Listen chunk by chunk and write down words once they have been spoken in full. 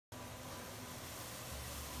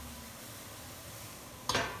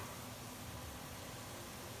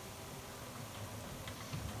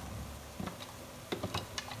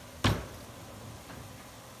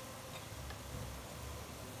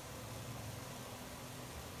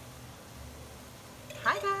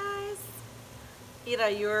Ira,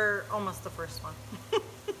 you're almost the first one.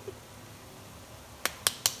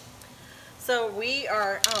 So we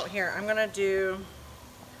are out here. I'm gonna do.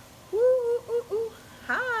 Ooh, ooh, ooh.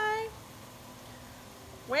 Hi.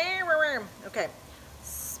 Where? Okay.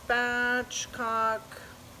 Spatchcock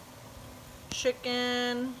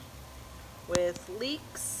chicken with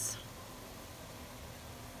leeks,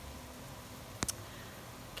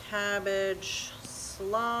 cabbage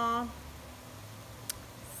slaw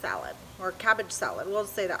salad, or cabbage salad. We'll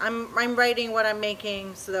say that. I'm writing what I'm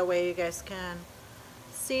making so that way you guys can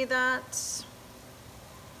see that.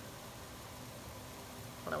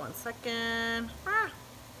 Hold on one second. Ah.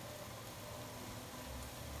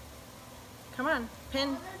 Come on,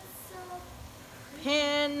 pin.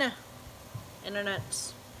 Pin.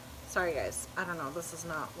 Internet. Sorry guys, I don't know, this is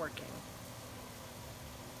not working.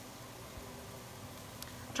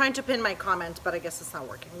 I'm trying to pin my comment, but I guess it's not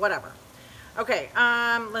working. Whatever. Okay,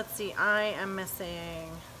 let's see. I am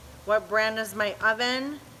missing. What brand is my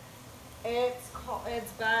oven? It's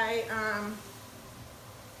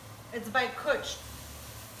by Kuch.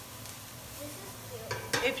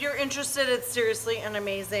 If you're interested, it's seriously an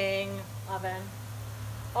amazing oven.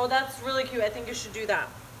 Oh, that's really cute. I think you should do that.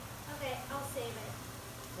 Okay, I'll save it.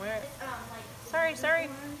 Where? Like Sorry.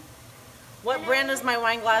 What brand is my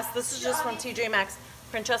wine glass? This is just from TJ Maxx.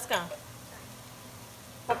 Francesca.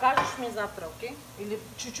 Покажешь мне завтра, окей? Или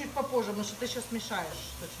чуть-чуть попозже, потому что ты сейчас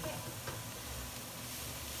мешаешь.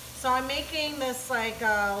 So I'm making this like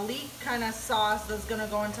leek kind of sauce that's gonna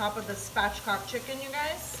go on top of the spatchcock chicken, you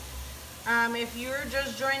guys. If you're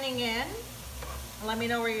just joining in, let me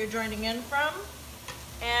know where you're joining in from.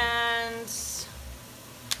 And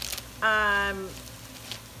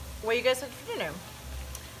what you guys had for dinner?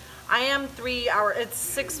 I am 3 hours, it's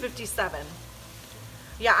 6:57.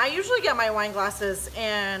 Yeah, I usually get my wine glasses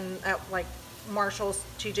at like Marshall's,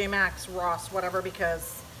 TJ Maxx, Ross, whatever,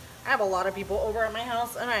 because I have a lot of people over at my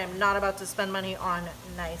house and I am not about to spend money on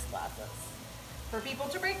nice glasses for people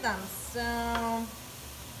to break them. So,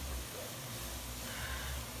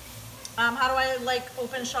 how do I like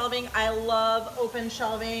open shelving? I love open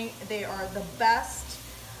shelving. They are the best.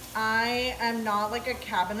 I am not like a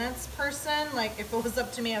cabinets person. Like if it was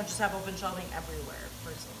up to me, I would just have open shelving everywhere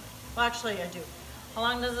personally. Well, actually I do. How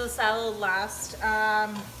long does the salad last? I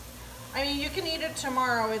mean, you can eat it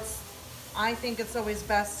tomorrow. I think it's always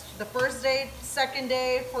best the first day, second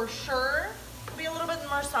day for sure. It'll be a little bit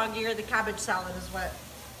more soggier. The cabbage salad is what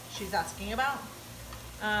she's asking about.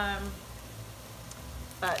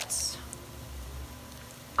 But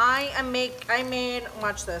I made,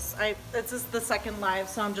 watch this. This is the second live,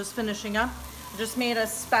 so I'm just finishing up. Just made a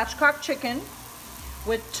spatchcock chicken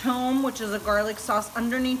with tome, which is a garlic sauce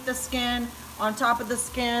underneath the skin, on top of the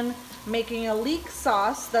skin, making a leek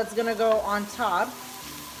sauce that's gonna go on top,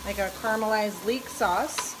 like a caramelized leek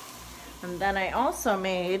sauce. And then I also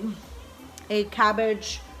made a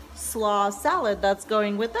cabbage slaw salad that's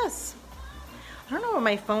going with this. I don't know what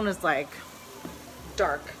my phone is like.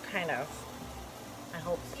 Dark, kind of.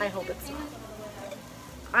 I hope it's not.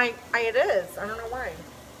 It is. I don't know why.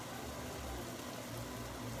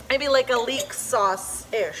 Maybe like a leek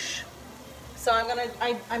sauce-ish. So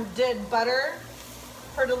I did butter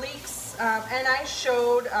for the leeks, and I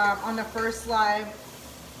showed on the first live.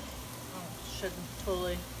 Oh, should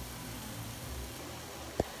totally.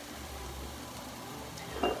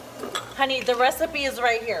 Honey, the recipe is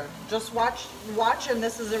right here. Just watch, and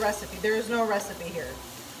this is the recipe. There is no recipe here.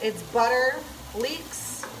 It's butter,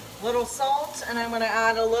 leeks, little salt, and I'm gonna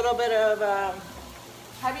add a little bit of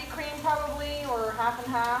heavy cream probably, or half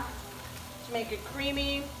and half to make it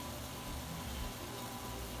creamy.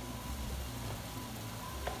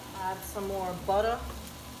 Add some more butter.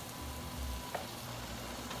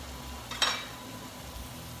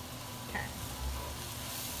 Okay.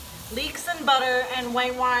 Leeks and butter and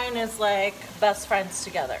white wine is like best friends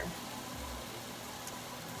together.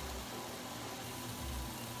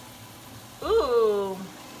 Ooh,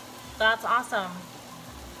 that's awesome.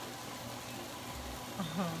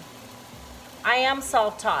 I am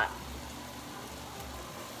self-taught.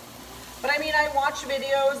 But I mean, I watch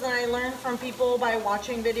videos and I learn from people by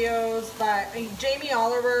watching videos. But Jamie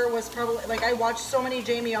Oliver was probably, like, I watched so many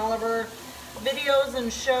Jamie Oliver videos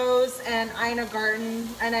and shows, and Ina Garten,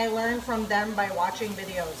 and I learned from them by watching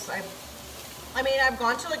videos. I mean, I've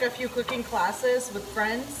gone to like a few cooking classes with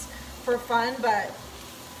friends for fun, but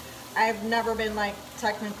I've never been like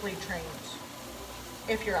technically trained,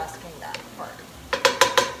 if you're asking that part.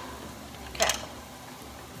 Okay.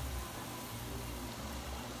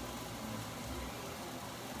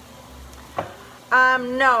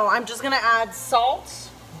 No, I'm just gonna add salt,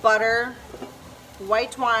 butter,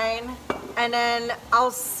 white wine, And then I'll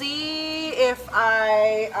see if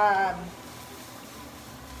I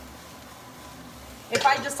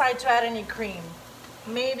decide to add any cream.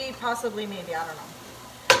 Maybe, possibly, maybe, I don't know.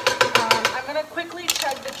 I'm gonna quickly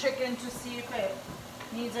check the chicken to see if it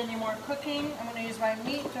needs any more cooking. I'm gonna use my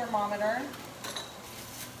meat thermometer.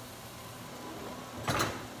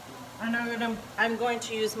 I'm going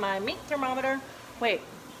to use my meat thermometer. Wait,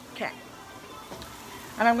 okay.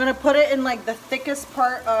 And I'm gonna put it in like the thickest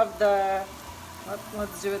part of the,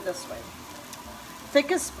 let's do it this way.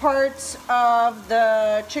 Thickest part of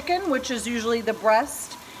the chicken, which is usually the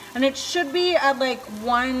breast. And it should be at like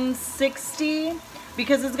 160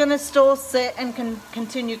 because it's gonna still sit and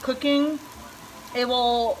continue cooking. It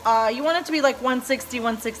will, you want it to be like 160,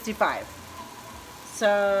 165.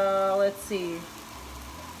 So let's see.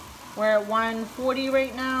 We're at 140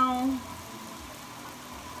 right now.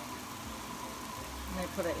 Let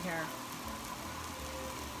me put it here.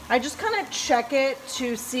 I just kind of check it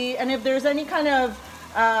to see, and if there's any kind of,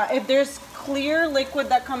 if there's clear liquid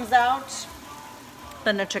that comes out,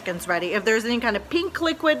 then the chicken's ready. If there's any kind of pink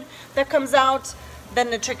liquid that comes out, then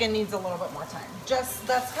the chicken needs a little bit more time. Just,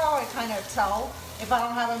 that's how I kind of tell. If I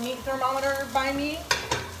don't have a meat thermometer by me,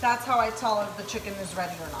 that's how I tell if the chicken is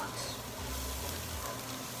ready or not.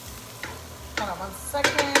 Hold on 1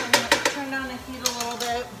 second, I'm gonna turn down the heat a little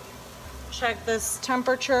bit. Check this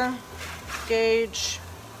temperature gauge.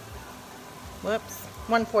 Whoops,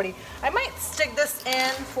 140. I might stick this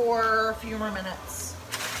in for a few more minutes.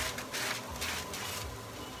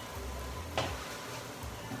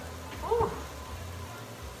 Ooh.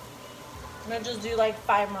 I'm gonna just do like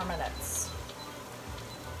 5 more minutes.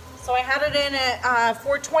 So I had it in at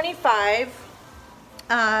 425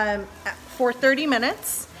 for 30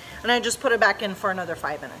 minutes, and I just put it back in for another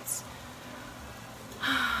 5 minutes.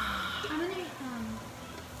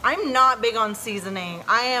 I'm not big on seasoning.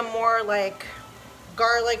 I am more like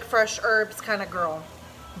garlic, fresh herbs kind of girl.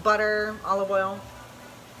 Butter, olive oil.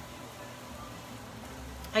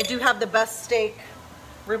 I do have the best steak,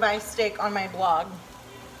 ribeye steak on my blog.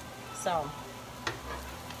 So,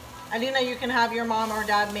 Alina, you can have your mom or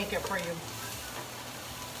dad make it for you.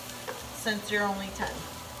 Since you're only 10.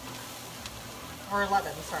 Or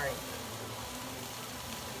 11, sorry.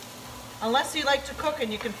 Unless you like to cook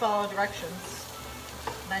and you can follow directions.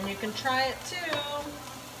 Then you can try it too.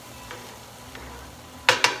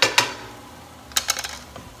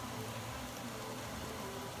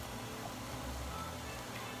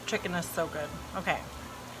 Chicken is so good. Okay.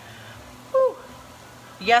 Whew.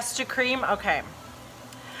 Yes to cream. Okay.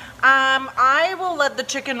 I will let the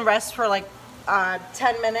chicken rest for like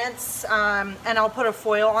 10 minutes and I'll put a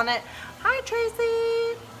foil on it. Hi,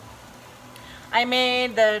 Tracy. I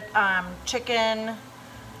made the chicken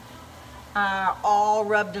all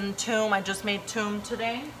rubbed in thyme. I just made thyme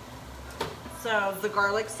today. So the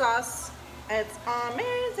garlic sauce, it's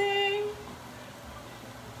amazing.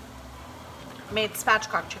 Made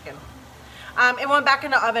spatchcock chicken. It went back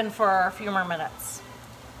in the oven for a few more minutes.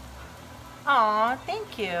 Aw,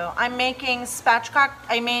 thank you. I'm making spatchcock.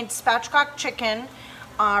 I made spatchcock chicken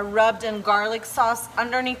rubbed in garlic sauce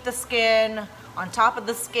underneath the skin, on top of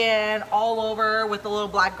the skin, all over with a little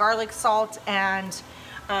black garlic salt and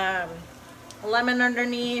lemon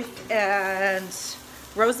underneath and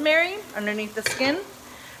rosemary underneath the skin.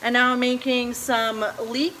 And now I'm making some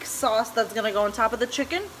leek sauce that's gonna go on top of the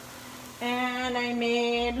chicken. And I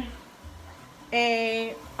made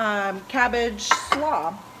a cabbage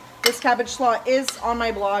slaw. This cabbage slaw is on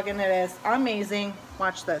my blog and it is amazing.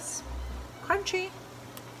 Watch this. Crunchy.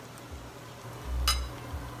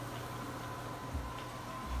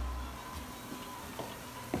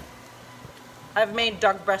 I've made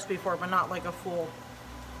duck breast before, but not like a full.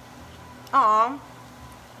 Aw.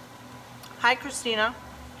 Hi, Christina.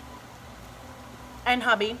 And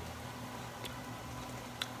hubby.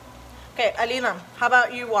 Okay, Alina, how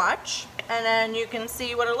about you watch, and then you can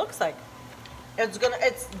see what it looks like. It's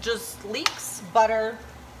just leeks, butter,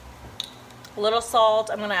 a little salt.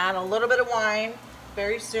 I'm gonna add a little bit of wine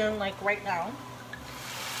very soon, like right now,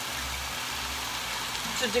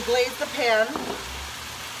 to deglaze the pan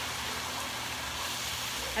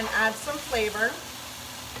and add some flavor.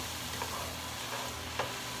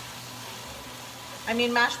 I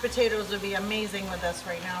mean, mashed potatoes would be amazing with this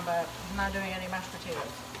right now, but I'm not doing any mashed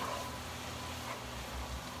potatoes.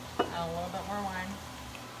 Add a little bit more wine.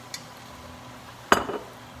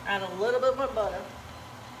 Add a little bit more butter.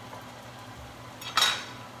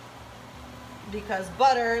 Because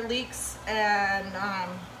butter, leeks, and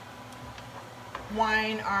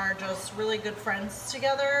wine are just really good friends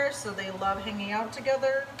together, so they love hanging out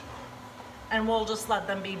together. And we'll just let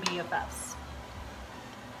them be BFFs.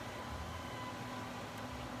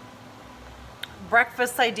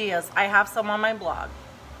 breakfast ideas. I have some on my blog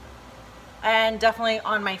and definitely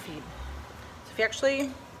on my feed. So if you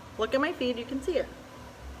actually look at my feed, you can see it.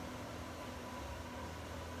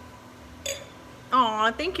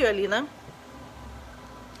 Aw, thank you, Alina.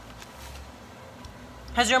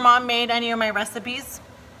 Has your mom made any of my recipes?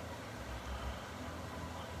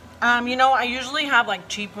 You know, I usually have like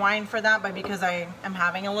cheap wine for that, but because I am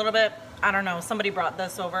having a little bit, I don't know, somebody brought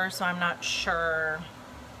this over, so I'm not sure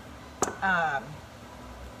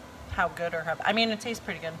how good or how, I mean, it tastes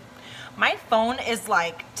pretty good. My phone is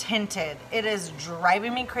like tinted. It is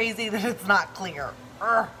driving me crazy that it's not clear.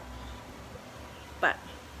 Ugh. But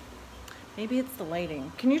maybe it's the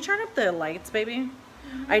lighting. Can you turn up the lights, baby?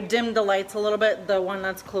 I dimmed the lights a little bit, the one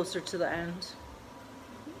that's closer to the end.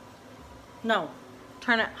 No,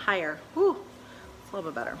 turn it higher. Whew, it's a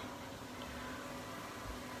little bit better.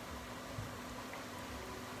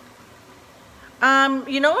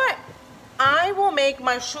 You know what? I will make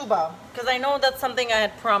my shuba, because I know that's something I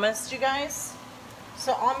had promised you guys.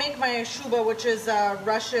 So I'll make my shuba, which is a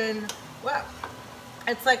Russian, well,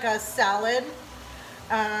 it's like a salad.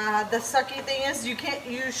 The sucky thing is you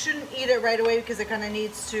shouldn't eat it right away because it kind of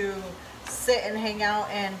needs to sit and hang out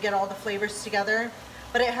and get all the flavors together.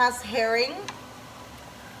 But it has herring.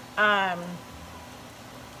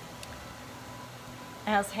 It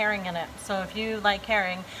has herring in it. So if you like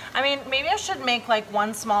herring, I mean, maybe I should make like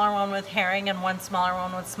one smaller one with herring and one smaller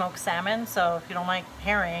one with smoked salmon. So if you don't like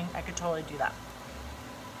herring, I could totally do that.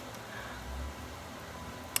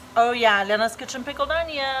 Oh yeah, Lena's Kitchen pickled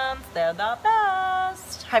onions. They're the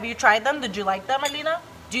best. Have you tried them? Did you like them, Alina?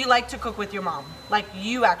 Do you like to cook with your mom? Like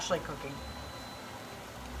you actually cooking?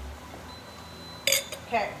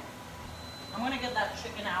 Okay. I'm gonna get that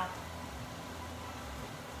chicken out.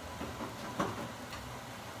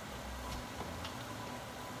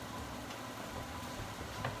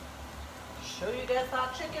 Show you guys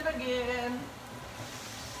that chicken again.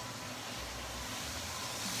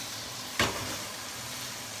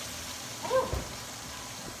 Woo.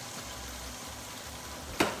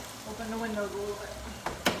 Open the windows a little bit.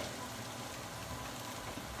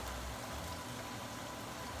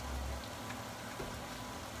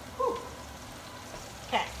 Whew.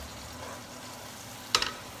 Okay.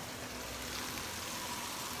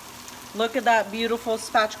 Look at that beautiful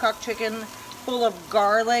spatchcock chicken full of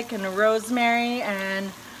garlic and rosemary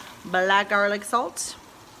and black garlic salt.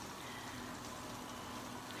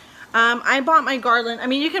 I bought my garland. I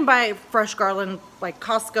mean, you can buy fresh garland like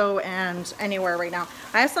Costco and anywhere right now.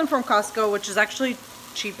 I have some from Costco, which is actually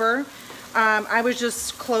cheaper. I was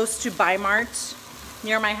just close to Bi-Mart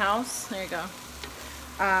near my house. There you go.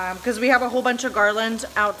 Because we have a whole bunch of garland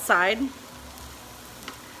outside.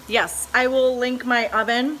 Yes, I will link my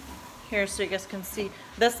oven here so you guys can see.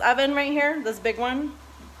 This oven right here, this big one.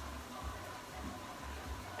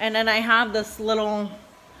 And then I have this little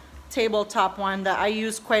tabletop one that I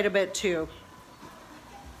use quite a bit too.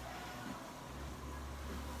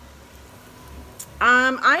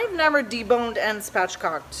 I've never deboned and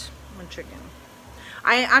spatchcocked my chicken.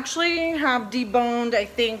 I actually have deboned, I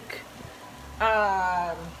think,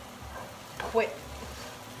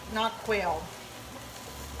 not quail.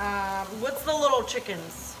 What's the little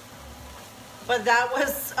chickens? But that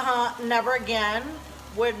was never again.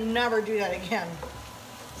 Would never do that again.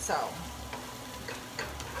 So.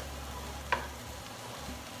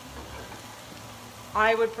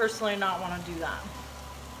 I would personally not want to do that.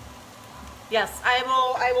 Yes, I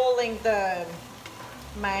will link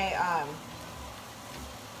my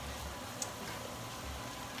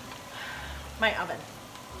my oven.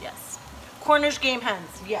 Yes. Cornish game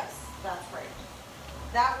hens. Yes, that's right.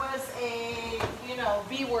 That was a, you know,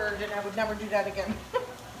 B word, and I would never do that again.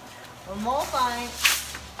 I'm all fine.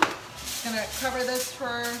 Gonna cover this for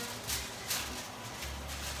a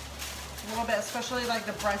little bit, especially like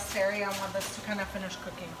the breast area. I want this to kind of finish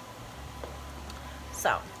cooking.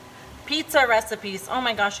 So, pizza recipes. Oh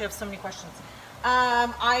my gosh, you have so many questions.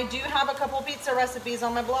 I do have a couple pizza recipes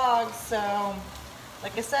on my blog. So,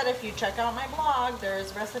 like I said, if you check out my blog,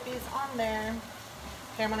 there's recipes on there.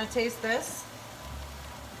 Okay, I'm gonna taste this.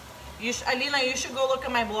 Alina, you should go look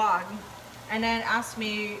at my blog and then ask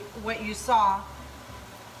me what you saw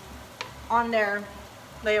on there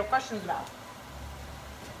that you have questions about.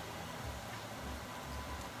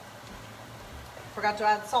 Forgot to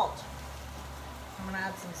add salt. I'm gonna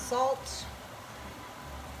add some salt.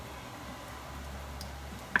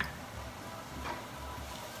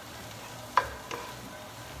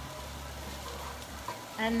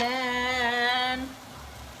 And then,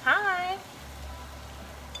 hi.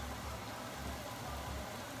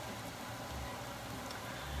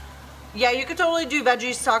 Yeah, you could totally do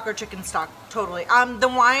veggie stock or chicken stock, totally. The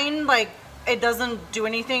wine, like, it doesn't do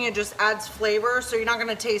anything, it just adds flavor, so you're not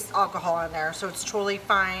gonna taste alcohol in there, so it's totally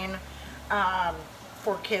fine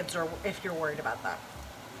for kids or if you're worried about that.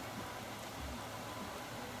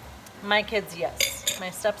 My kids, yes. My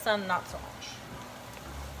stepson, not so much.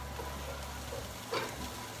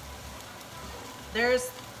 There's,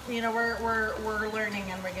 you know, we're learning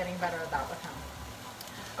and we're getting better at that with him.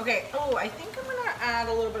 Okay, oh, I think I'm gonna add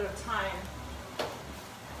a little bit of thyme.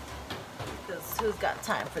 Because who's got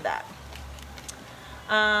time for that?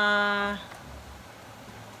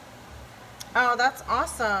 Oh, that's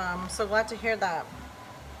awesome. So glad to hear that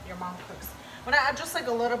your mom cooks. I'm gonna add just like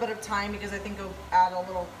a little bit of thyme because I think it'll add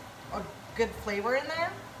a good flavor in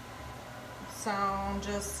there. So I'm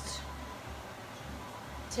just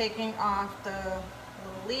taking off the little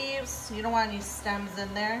leaves. You don't want any stems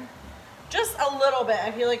in there. Just a little bit.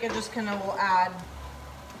 I feel like it just kind of will add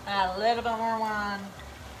a little bit more wine.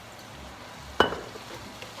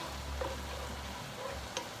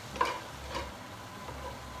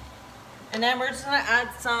 And then we're just gonna add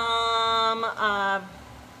some,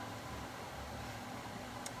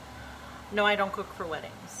 no, I don't cook for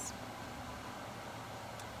weddings.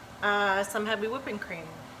 Some heavy whipping cream,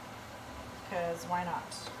 because why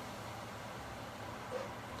not?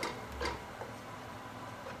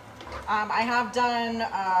 I have done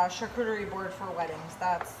charcuterie board for weddings.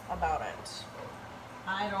 That's about it.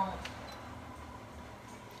 I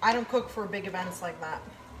don't cook for big events like that.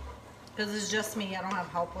 Because it's just me, I don't have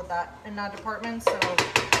help with that in that department, so.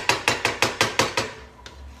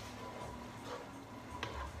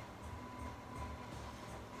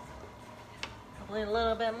 Probably a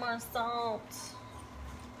little bit more salt.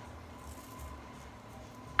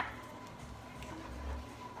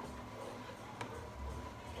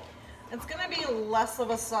 It's gonna be less of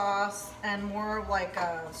a sauce and more of like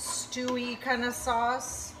a stewy kind of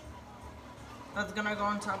sauce that's gonna go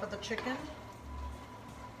on top of the chicken.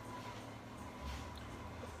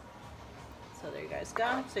 So there you guys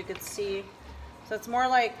go, so you can see. So it's more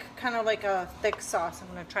like, kind of like a thick sauce. I'm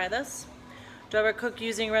gonna try this. Do I ever cook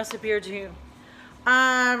using recipe or do you?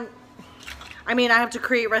 I mean, I have to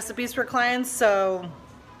create recipes for clients, so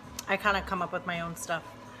I kind of come up with my own stuff.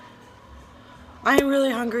 I'm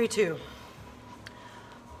really hungry too.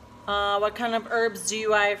 What kind of herbs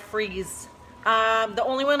do I freeze? The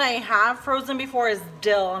only one I have frozen before is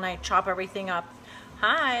dill, and I chop everything up.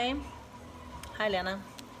 Hi. Hi, Lena.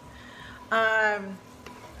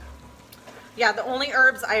 Yeah, the only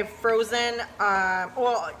herbs I've frozen,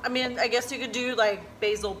 well, I mean, I guess you could do like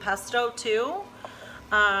basil pesto too,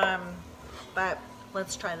 but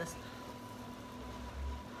let's try this.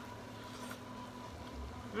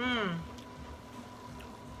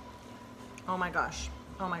 Oh my gosh,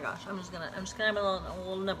 oh my gosh, I'm just gonna have a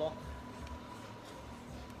little nibble.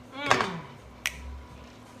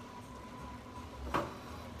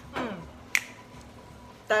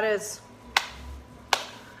 That is.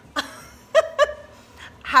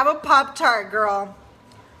 Have a Pop-Tart, girl.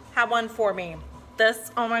 Have one for me.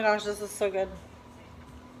 This, oh my gosh, this is so good.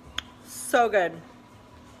 So good.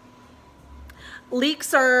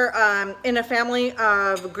 Leeks are in a family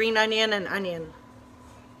of green onion and onion,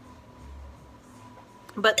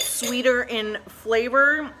 but sweeter in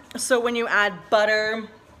flavor. So when you add butter,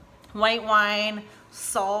 white wine,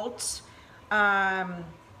 salt, heavy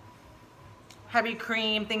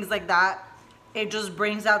cream, things like that, it just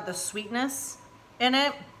brings out the sweetness in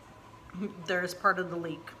it. There's part of the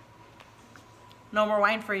leek. No more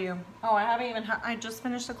wine for you. Oh, I haven't even, I just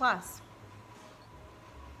finished the class.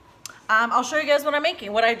 I'll show you guys what I'm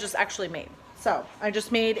making, what I just actually made. So I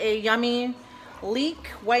just made a yummy leek,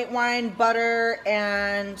 white wine, butter,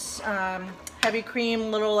 and heavy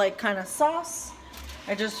cream, little like kind of sauce.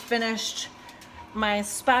 I just finished my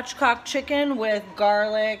spatchcock chicken with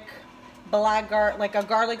garlic, like a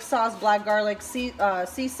garlic sauce, black garlic, sea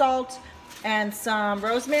salt, and some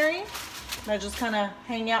rosemary. I just kind of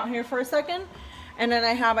hang out here for a second. And then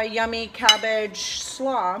I have a yummy cabbage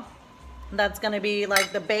slaw. That's gonna be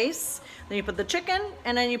like the base. Then you put the chicken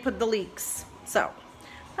and then you put the leeks. So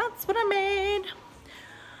that's what I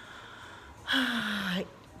made.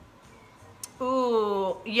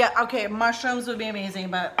 Ooh, yeah, okay, mushrooms would be amazing,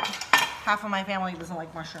 but half of my family doesn't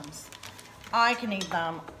like mushrooms. I can eat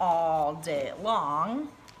them all day long.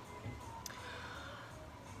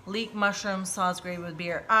 Leek mushroom sauce gravy with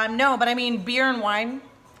beer. No, but I mean beer and wine,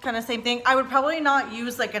 kind of same thing. I would probably not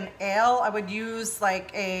use like an ale. I would use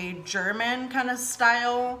like a German kind of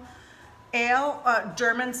style ale,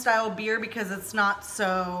 German style beer, because it's not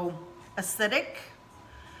so acidic.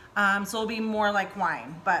 So it'll be more like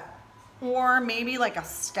wine, but or maybe like a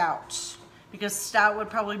stout, because stout would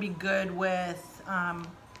probably be good with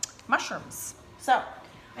mushrooms. So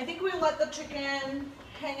I think we let the chicken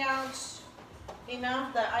hang out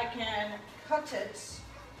enough that I can cut it.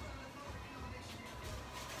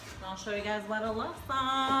 And I'll show you guys what it looks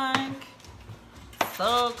like.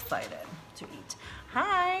 So excited to eat.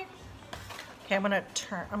 Hi. Okay, I'm gonna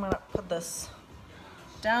put this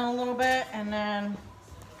down a little bit, and then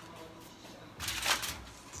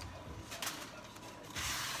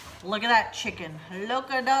look at that chicken. Look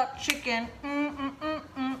at that chicken.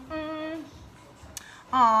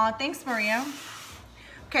 Aw, thanks, Maria.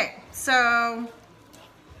 Okay, so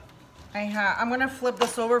I'm gonna flip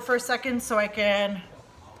this over for a second so I can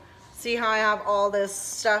see how I have all this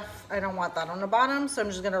stuff. I don't want that on the bottom, so I'm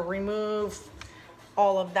just gonna remove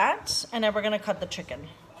all of that, and then we're gonna cut the chicken.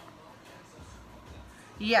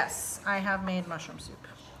 Yes, I have made mushroom soup.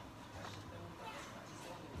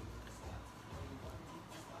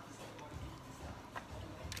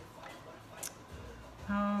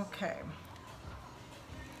 Okay.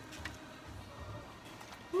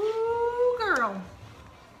 Ooh, girl.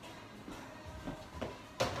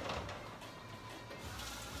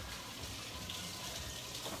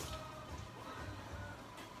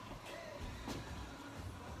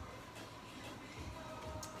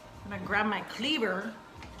 I'm gonna grab my cleaver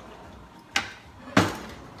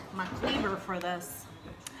for this.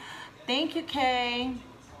 Thank you, Kay.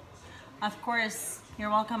 Of course, you're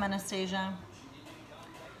welcome, Anastasia.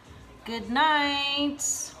 Good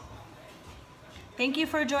night. Thank you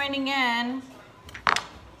for joining in.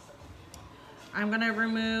 I'm gonna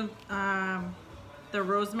remove the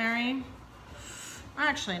rosemary.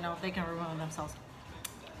 Actually, no, they can remove themselves.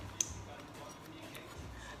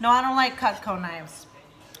 No, I don't like Cutco knives.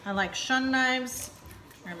 I like Shun knives.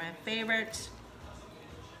 They're my favorite.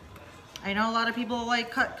 I know a lot of people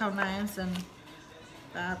like Cutco knives, and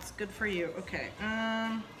that's good for you. Okay,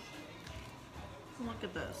 look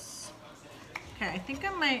at this. Okay, I think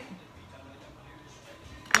I might,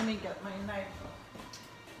 let me get my knife.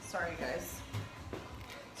 Sorry guys.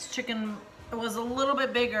 This chicken, it was a little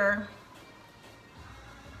bit bigger.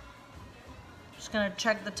 Just gonna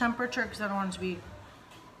check the temperature because I don't want it to be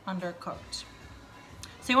undercooked.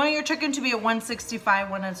 So you want your chicken to be at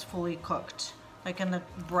 165 when it's fully cooked, like in the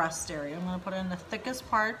breast area. I'm gonna put it in the thickest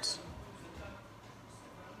part.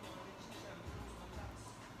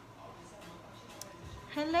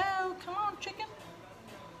 Hello, come on, chicken.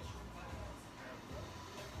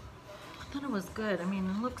 I thought it was good. I mean,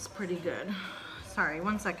 it looks pretty good. Sorry,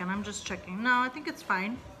 1 second, I'm just checking. No, I think it's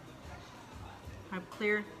fine. I've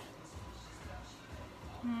cleared.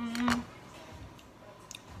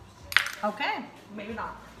 Okay, maybe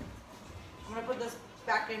not. I'm gonna put this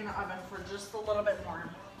back in the oven for just a little bit more.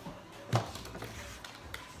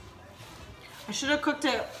 I should have cooked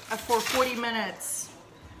it for 40 minutes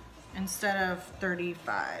instead of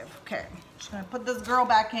 35. Okay, just gonna put this girl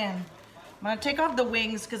back in. I'm gonna take off the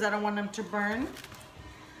wings because I don't want them to burn.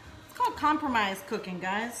 It's called compromise cooking,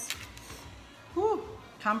 guys. Whew.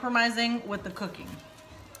 Compromising with the cooking.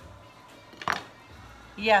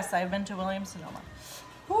 Yes, I've been to Williams-Sonoma.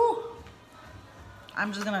 Whew.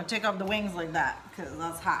 I'm just gonna take off the wings like that because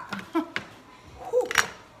that's hot.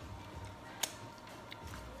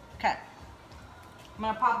 Okay, I'm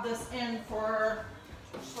gonna pop this in for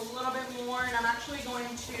just a little bit more, and I'm actually going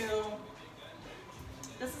to,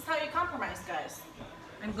 this is how you compromise, guys.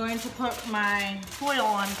 I'm going to put my foil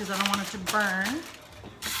on because I don't want it to burn.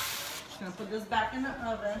 Just gonna put this back in the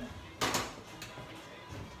oven.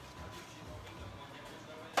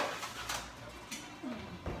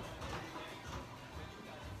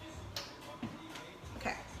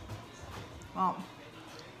 Well,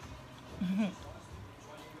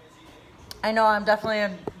 I know I'm definitely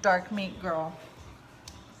a dark meat girl.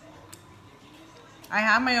 I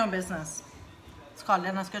have my own business. It's called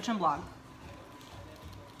Lena's Kitchen Blog.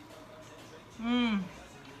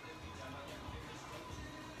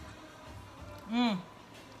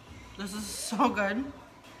 This is so good.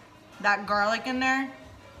 That garlic in there.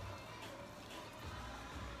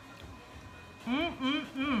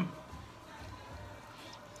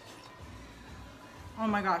 Oh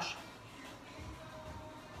my gosh.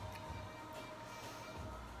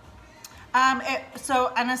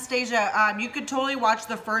 So Anastasia, you could totally watch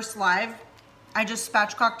the first live. I just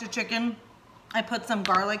spatchcocked a chicken. I put some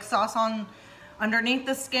garlic sauce on underneath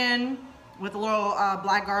the skin with a little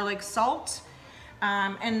black garlic salt,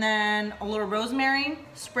 and then a little rosemary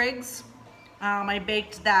sprigs. I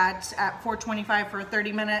baked that at 425 for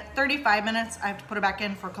 35 minutes. I have to put it back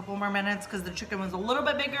in for a couple more minutes because the chicken was a little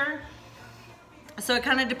bit bigger. So it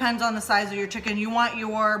kind of depends on the size of your chicken. You want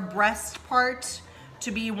your breast part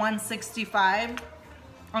to be 165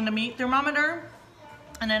 on the meat thermometer.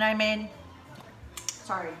 And then I made,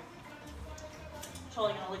 sorry,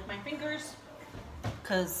 totally gonna lick my fingers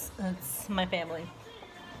because it's my family.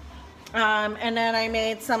 And then I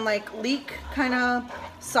made some like leek kind of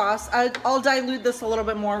sauce. I'll dilute this a little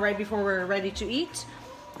bit more right before we're ready to eat.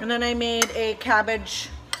 And then I made a cabbage,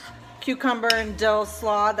 cucumber, and dill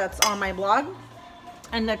slaw that's on my blog.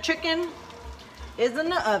 And the chicken is in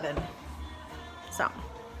the oven. So.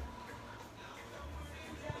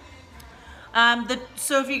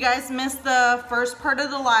 So if you guys missed the first part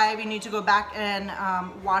of the live, you need to go back and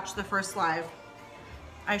watch the first live.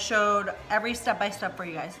 I showed every step by step for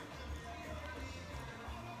you guys.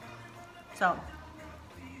 So,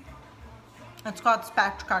 it's called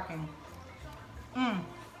spatchcocking.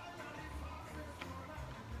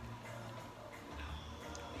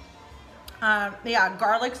 Yeah,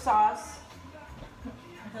 garlic sauce.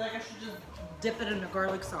 I feel like I should just dip it in the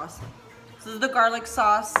garlic sauce. So this is the garlic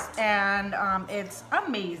sauce, and it's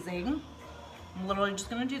amazing. I'm literally just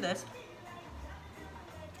gonna do this.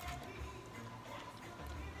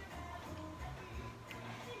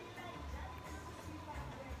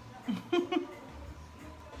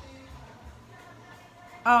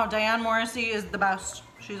 Oh, Diane Morrissey is the best.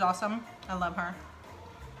 She's awesome. I love her.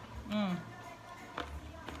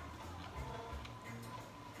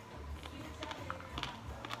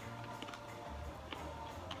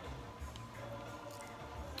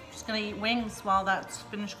 Just gonna eat wings while that's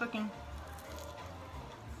finished cooking.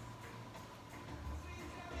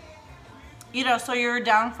 Ida, so you're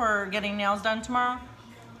down for getting nails done tomorrow?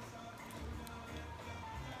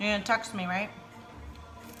 You're gonna text me, right?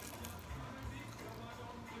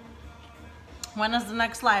 When is the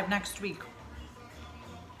next live? Next week.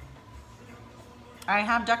 I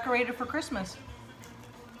have decorated for Christmas.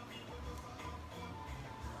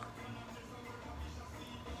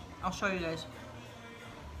 I'll show you guys.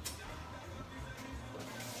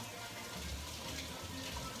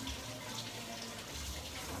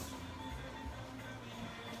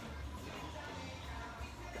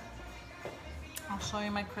 I'll show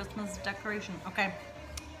you my Christmas decoration. Okay,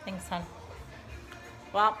 thanks, hon.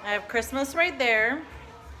 Well, I have Christmas right there.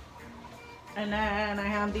 And then I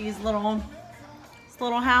have this little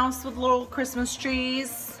house with little Christmas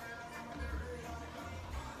trees.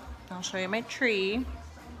 I'll show you my tree.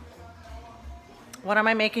 What am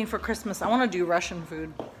I making for Christmas? I want to do Russian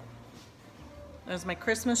food. There's my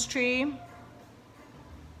Christmas tree.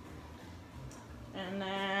 And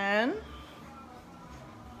then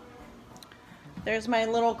there's my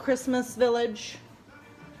little Christmas village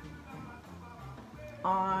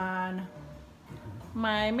on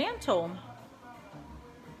my mantle.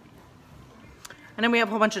 And then we have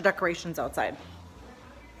a whole bunch of decorations outside.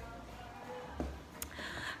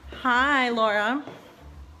 Hi, Laura.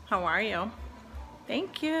 How are you?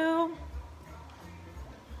 Thank you.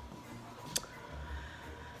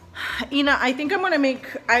 Ina, I think I'm gonna make,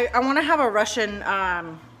 I wanna have a Russian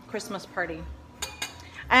Christmas party.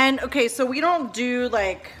 And okay, so we don't do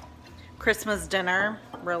like Christmas dinner,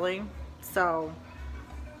 really. So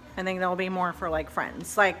I think that'll be more for like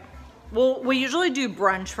friends. Like, we usually do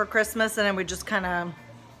brunch for Christmas, and then we just kind of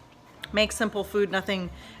make simple food, nothing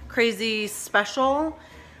crazy special.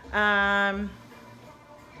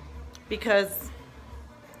 Because,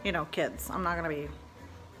 you know, kids, I'm not gonna be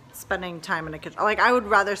spending time in the kitchen. Like, I would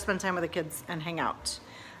rather spend time with the kids and hang out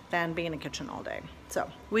than be in the kitchen all day.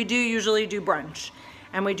 So we do usually do brunch,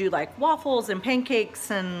 and we do like waffles and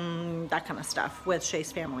pancakes and that kind of stuff with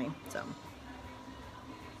Shay's family. So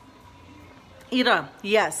Ida,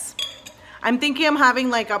 yes. I'm thinking I'm having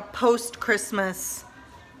like a post-Christmas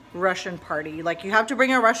Russian party. Like, you have to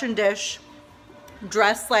bring a Russian dish,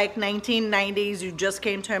 dress like 1990s, you just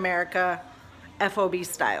came to America, FOB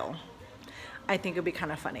style. I think it'd be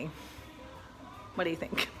kind of funny. What do you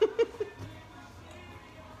think?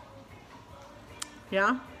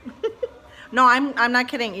 Yeah? No, I'm not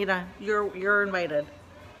kidding, Ida. You're invited.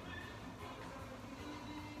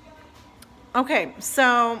 Okay,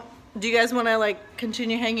 so do you guys want to like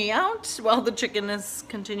continue hanging out while the chicken is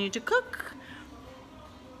continue to cook?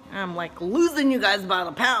 I'm like losing you guys by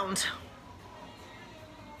the pound.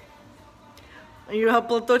 You help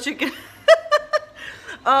Plato chicken.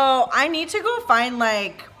 Oh, I need to go find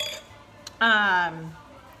like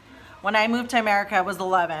when I moved to America, I was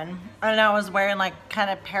 11, and I was wearing like kind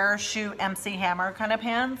of parachute MC Hammer kind of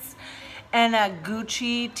pants and a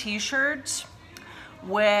Gucci t-shirt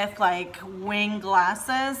with like wing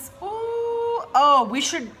glasses. Ooh, oh, we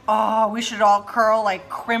should all curl, like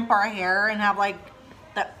crimp our hair and have like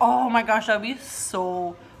That, oh my gosh, that would be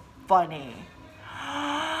so funny.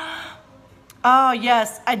 Oh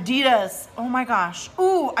yes, Adidas. Oh my gosh.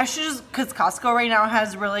 Ooh, I should just, cause Costco right now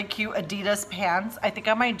has really cute Adidas pants. I think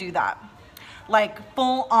I might do that. Like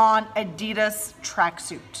full on Adidas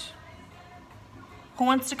tracksuit. Who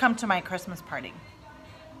wants to come to my Christmas party?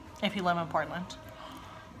 If you live in Portland.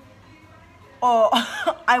 Oh,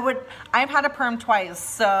 I would, I've had a perm twice,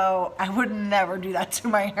 so I would never do that to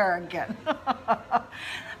my hair again.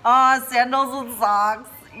 Oh, sandals and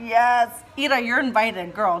socks. Yes. Ida, you're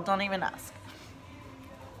invited, girl. Don't even ask.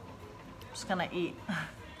 I'm just gonna eat.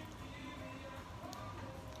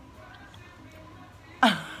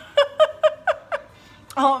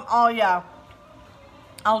 Oh yeah.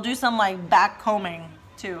 I'll do some like back combing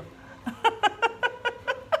too.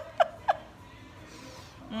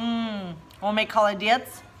 We'll make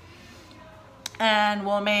kaladets and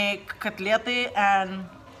we'll make kotlety and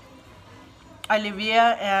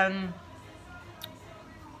olivia and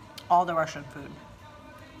all the Russian food.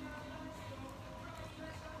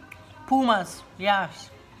 Pumas, yes.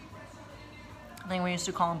 I think we used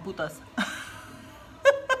to call them putas.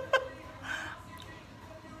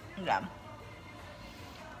 Yeah.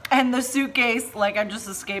 And the suitcase, like I just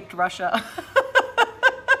escaped Russia.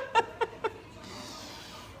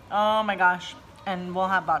 Oh my gosh. And we'll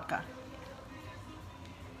have vodka.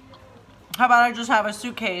 How about I just have a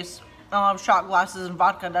suitcase, I'll have shot glasses and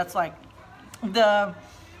vodka. That's like the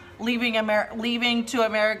leaving to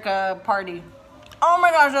America party. Oh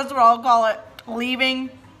my gosh, that's what I'll call it. Leaving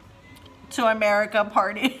to America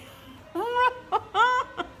party.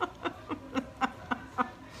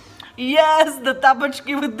 Yes, the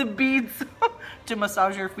tapachki with the beads to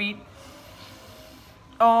massage your feet.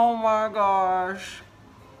 Oh my gosh.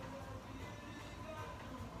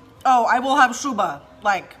 Oh, I will have shuba.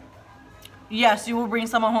 Like, yes, you will bring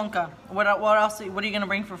some honka. What else? What are you gonna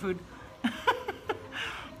bring for food?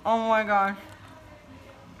 Oh my gosh.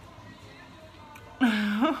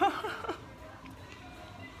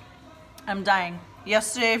 I'm dying.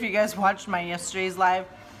 Yesterday, if you guys watched my yesterday's live,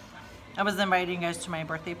 I was inviting you guys to my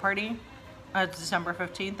birthday party. It's December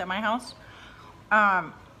 15th at my house.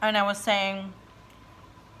 And I was saying,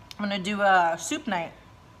 I'm gonna do a soup night.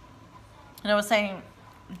 And I was saying,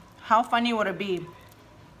 how funny would it be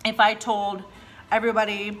if I told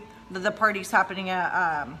everybody that the party's happening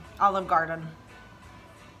at Olive Garden?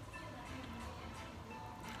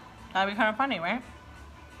 That'd be kind of funny, right?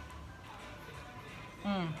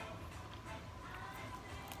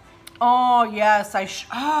 Oh yes,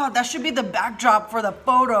 that should be the backdrop for the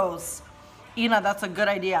photos. Ina, that's a good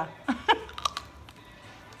idea.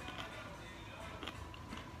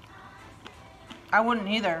 I wouldn't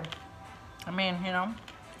either. I mean, you know.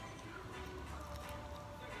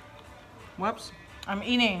 Whoops. I'm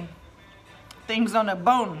eating things on a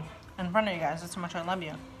bone in front of you guys. That's how much I love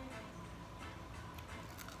you.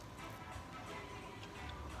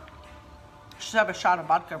 Should have a shot of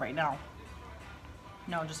vodka right now.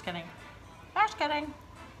 No, just kidding. Just kidding.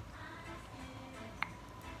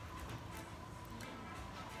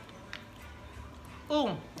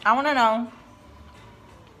 Ooh, I want to know,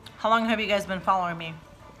 how long have you guys been following me?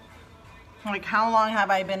 Like, how long have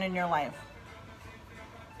I been in your life?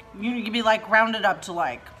 You could be like rounded up to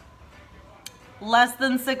like less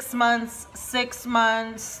than 6 months, 6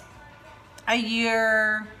 months, a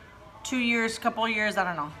year, 2 years, couple of years, I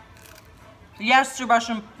don't know. Yes to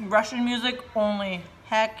Russian music only.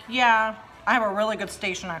 Heck yeah. I have a really good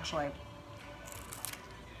station actually.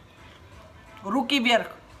 Ruki Vierk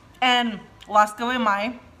and Laskavy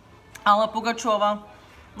Mai, Alla Pugacheva.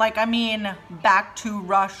 Like, I mean, back to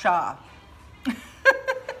Russia.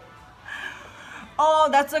 Oh,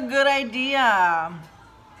 that's a good idea.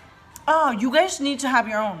 Oh, you guys need to have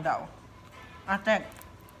your own though. I think.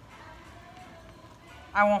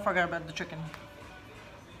 I won't forget about the chicken.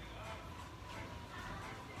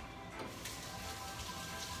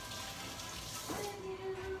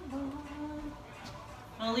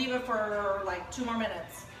 I'll leave it for like 2 more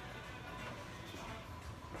minutes.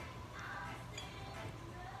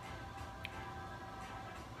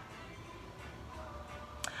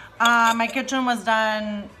 My kitchen was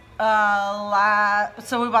done,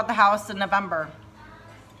 so we bought the house in November.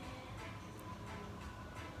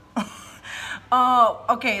 Oh,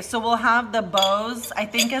 okay, so we'll have the bows. I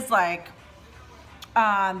think it's like,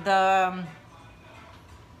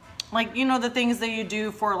 like, you know, the things that you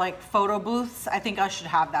do for like photo booths. I think I should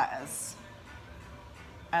have that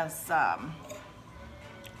as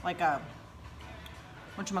like a,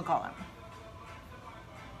 whatchamacallit?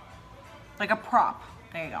 Like a prop.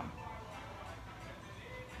 There you go.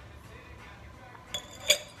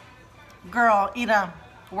 Girl, Ida,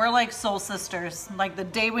 We're like soul sisters. Like the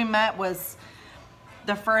day we met was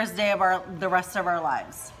the first day of the rest of our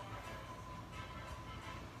lives.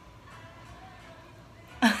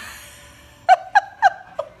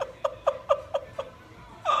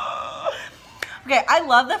 Okay, I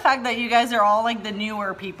love the fact that you guys are all like the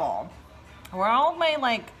newer people. We're all my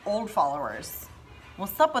like old followers.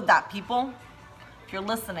 What's up with that, people? If you're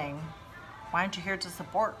listening, why aren't you here to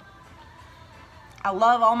support? I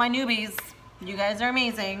love all my newbies. You guys are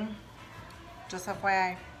amazing. Just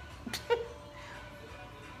FYI.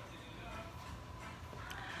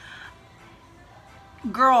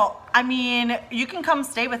 Girl, I mean, you can come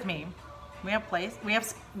stay with me. We have place.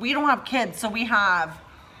 We don't have kids, so we have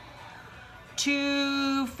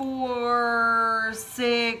 2, 4,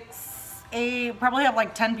 6, 8, probably have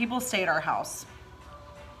like 10 people stay at our house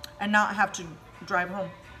and not have to drive home.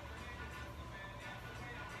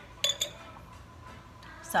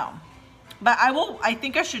 So, but I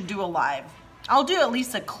think I should do a live. I'll do at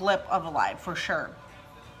least a clip of a live for sure.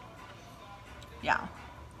 Yeah.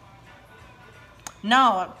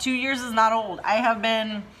 No, 2 years is not old. I have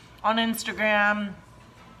been on Instagram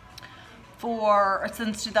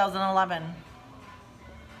since 2011.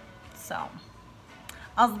 So,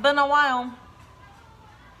 it's been a while.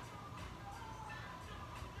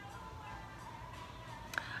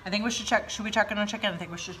 I think we should check. Should we check on a chicken? I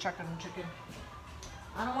think we should check on a chicken.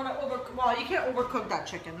 I don't want to well, you can't overcook that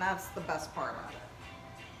chicken. That's the best part about it.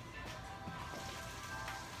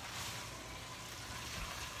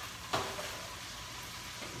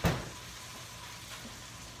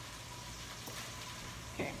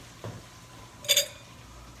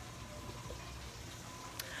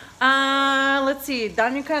 Let's see,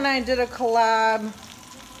 Danica and I did a collab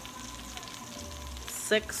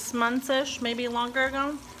 6 months-ish, maybe longer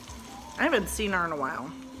ago. I haven't seen her in a while.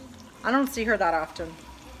 I don't see her that often.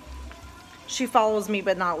 She follows me,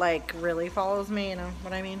 but not like really follows me, you know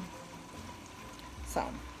what I mean? So,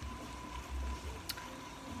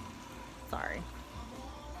 sorry.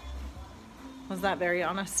 Was that very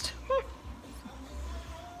honest?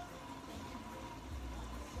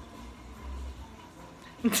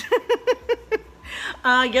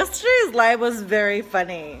 Yesterday's live was very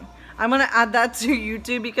funny. I'm gonna add that to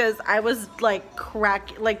YouTube because I was like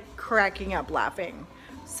cracking up laughing.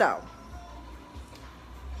 So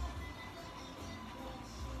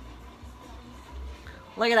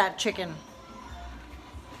look at that chicken.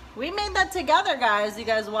 We made that together, guys. You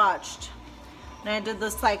guys watched. And I did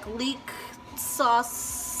this like leek sauce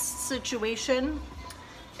situation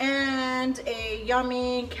and a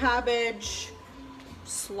yummy cabbage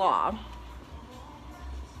slaw.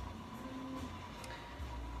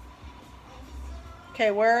 Okay,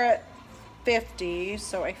 we're at 50,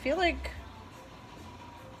 so I feel like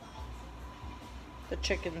the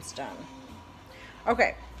chicken's done.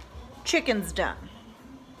 Okay, chicken's done.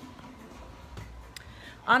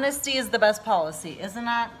 Honesty is the best policy, isn't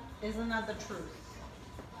that the truth?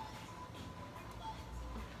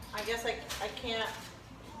 I guess I can't.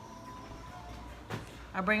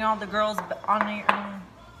 I bring all the girls on here.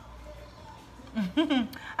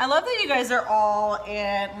 I love that you guys are all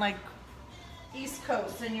in like East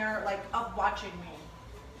Coast and you're like up watching me.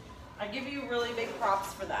 I give you really big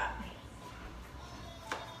props for that.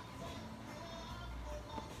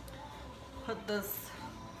 Put this.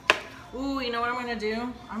 Ooh, you know what I'm gonna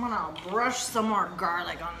do? I'm gonna brush some more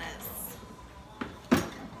garlic on this.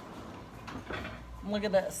 Look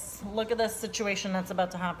at this. Look at this situation that's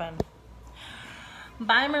about to happen.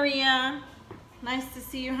 Bye, Maria. Nice to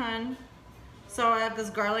see you, hun. So I have this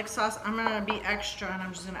garlic sauce. I'm gonna be extra and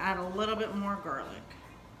I'm just gonna add a little bit more garlic.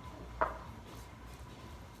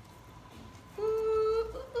 Ooh, ooh,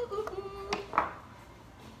 ooh, ooh.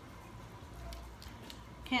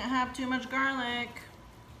 Can't have too much garlic.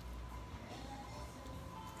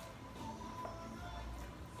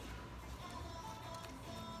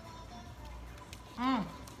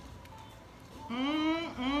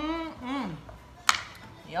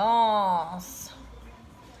 Yes.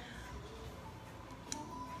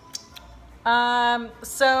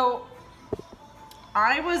 So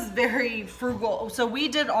I was very frugal. So we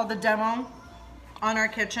did all the demo on our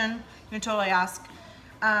kitchen. You can totally ask.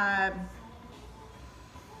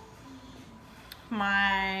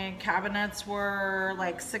 My cabinets were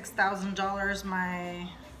like $6,000. My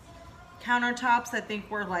countertops, I think,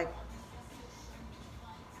 were like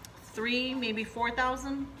 $3,000, maybe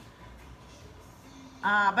 $4,000.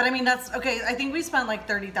 But I mean, that's okay. I think we spent like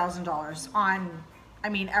 $30,000 on, I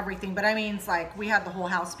mean, everything. But I mean, it's like we had the whole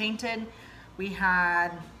house painted. We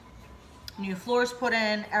had new floors put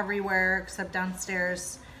in everywhere except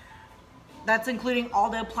downstairs. That's including all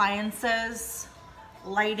the appliances.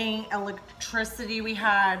 lighting, electricity. We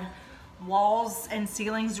had walls and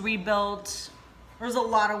ceilings rebuilt. There was a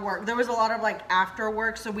lot of work. There was a lot of like after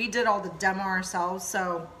work, so we did all the demo ourselves.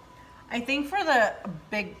 So I think for the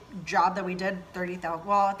big job that we did, 30,000.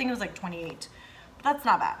 Well, I think it was like 28. But that's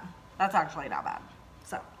not bad. That's actually not bad.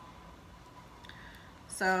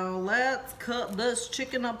 So let's cut this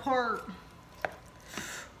chicken apart.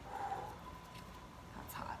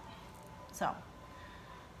 That's hot. So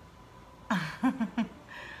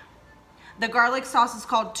the garlic sauce is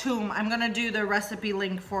called Toom. I'm gonna do the recipe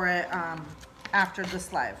link for it after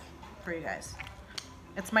this live for you guys.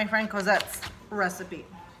 It's my friend Cosette's recipe.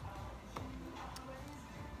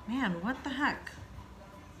 Man, what the heck?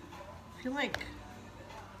 I feel like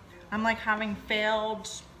I'm like having failed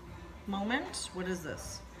moment. What is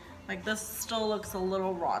this? Like this still looks a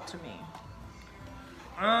little raw to me.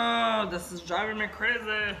 Oh, this is driving me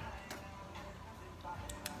crazy.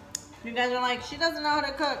 You guys are like, she doesn't know how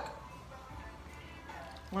to cook.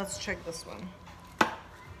 Let's check this one.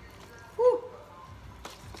 Whew.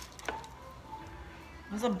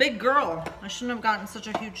 I was a big girl. I shouldn't have gotten such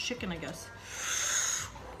a huge chicken, I guess.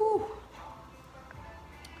 Whew.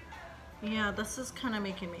 Yeah, this is kind of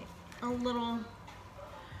making me a little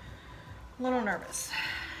nervous.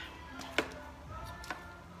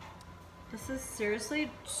 This is seriously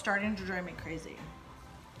starting to drive me crazy.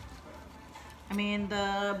 I mean,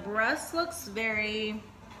 the breast looks very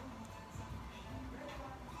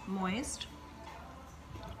moist.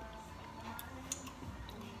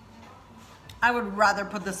 I would rather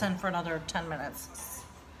put this in for another 10 minutes.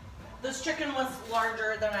 This chicken was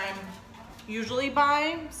larger than I'm usually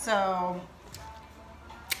buying, so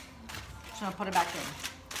I'm just gonna put it back in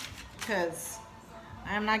because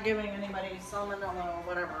I'm not giving anybody salmonella or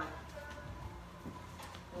whatever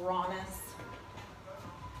rawness.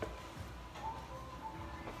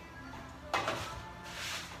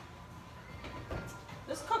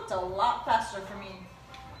 This cooked a lot faster for me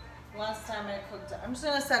last time I cooked it. I'm just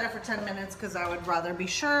gonna set it for 10 minutes because I would rather be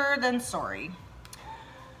sure than sorry.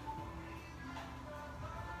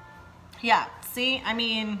 Yeah, see, I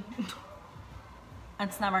mean,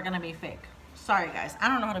 it's never gonna be fake. Sorry guys, I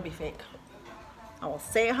don't know how to be fake. I will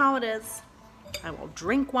say it how it is. I will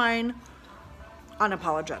drink wine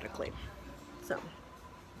unapologetically. So,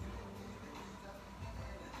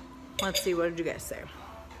 let's see, what did you guys say?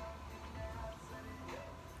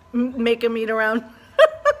 Make a meet around.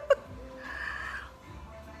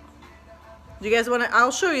 Do you guys want to?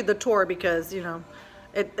 I'll show you the tour because, you know,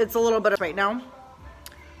 it's a little bit of right now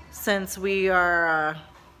since we are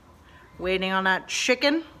waiting on that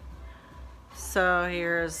chicken. So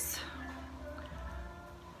here's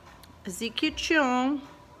the kitchen.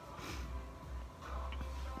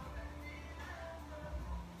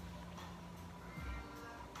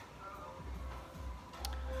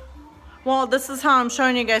 Well, this is how I'm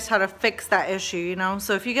showing you guys how to fix that issue, you know?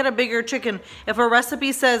 So if you get a bigger chicken, if a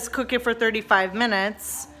recipe says cook it for 35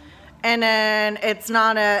 minutes and then it's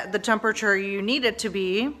not at the temperature you need it to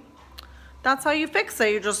be, that's how you fix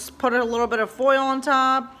it. You just put a little bit of foil on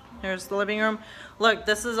top. Here's the living room. Look,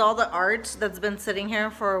 this is all the art that's been sitting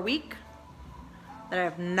here for a week that I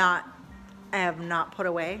have not put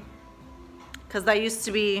away. Because that used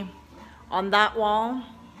to be on that wall.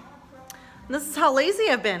 And this is how lazy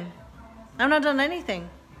I've been. I've not done anything,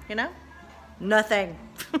 you know? Nothing.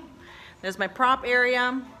 There's my prop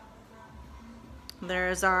area.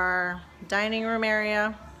 There's our dining room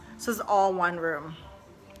area. This is all one room.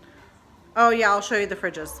 Oh yeah, I'll show you the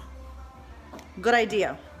fridges. Good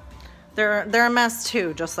idea. They're a mess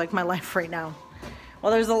too, just like my life right now.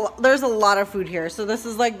 Well, there's a lot of food here. So this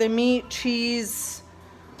is like the meat, cheese,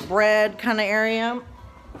 bread kind of area.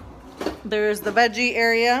 There's the veggie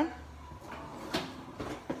area.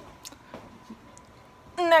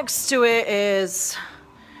 Next to it is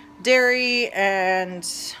dairy and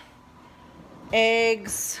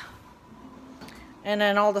eggs, and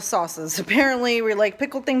then all the sauces. Apparently we like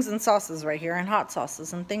pickled things and sauces right here, and hot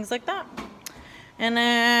sauces and things like that. And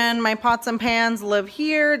then my pots and pans live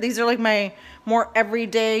here. These are like my more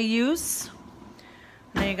everyday use.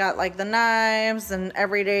 And then you got like the knives and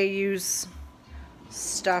everyday use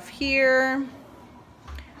stuff here.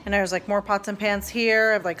 And there's like more pots and pans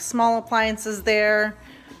here. I have like small appliances there,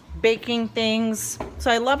 baking things. So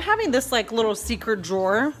I love having this like little secret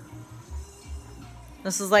drawer.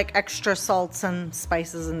 This is like extra salts and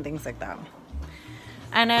spices and things like that.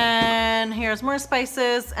 And then here's more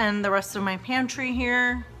spices and the rest of my pantry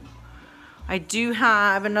here. I do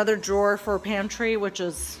have another drawer for pantry, which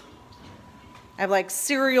is, I have like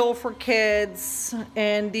cereal for kids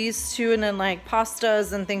and these two, and then like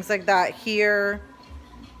pastas and things like that here.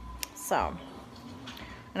 So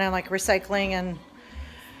And I'm like recycling and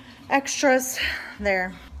extras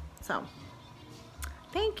there. So,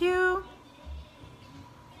 thank you.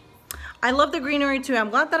 I love the greenery too. I'm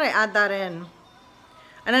glad that I add that in.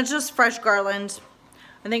 And it's just fresh garland.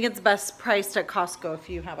 I think it's best priced at Costco if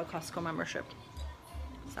you have a Costco membership.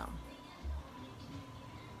 So.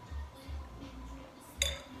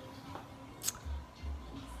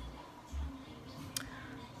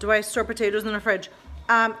 Do I store potatoes in the fridge?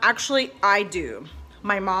 Actually, I do.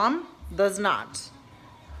 My mom does not.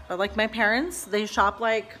 But like my parents, they shop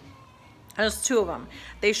like, there's 2 of them.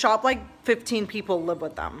 They shop like 15 people live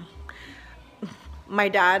with them. My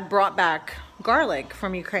dad brought back garlic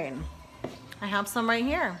from Ukraine. I have some right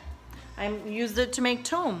here. I used it to make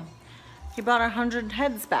tome. He brought 100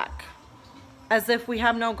 heads back. As if we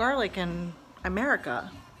have no garlic in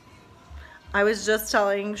America. I was just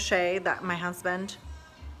telling Shay, that my husband,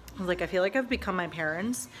 I was like, I feel like I've become my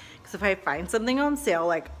parents. Because if I find something on sale,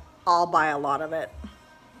 like, I'll buy a lot of it.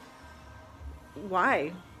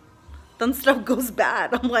 Why? Then stuff goes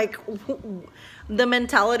bad. I'm like, the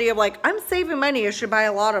mentality of like, I'm saving money, I should buy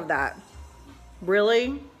a lot of that.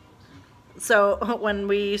 Really? So when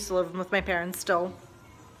we used to live with my parents still,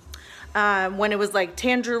 when it was like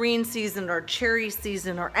tangerine season or cherry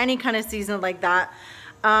season or any kind of season like that,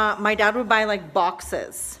 my dad would buy like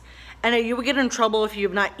boxes. And you would get in trouble if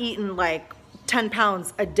you've not eaten like 10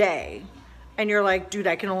 pounds a day. And you're like, dude,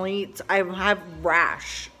 I can only eat, I have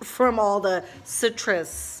rash from all the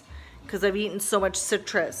citrus because I've eaten so much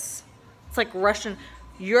citrus. It's like Russian.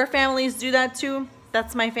 Your families do that too?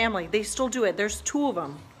 That's my family. They still do it. There's 2 of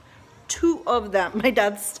them. 2 of them. My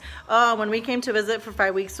dad's, when we came to visit for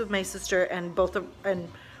 5 weeks with my sister and and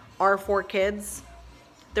our 4 kids,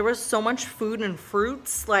 there was so much food and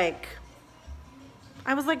fruits. Like,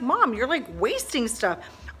 I was like, Mom, you're like wasting stuff.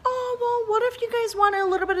 Oh, well, what if you guys want a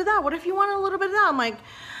little bit of that? What if you want a little bit of that? I'm like,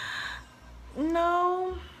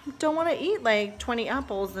 no, don't want to eat like 20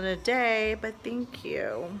 apples in a day, but thank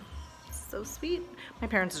you. So sweet. My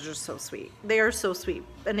parents are just so sweet. They are so sweet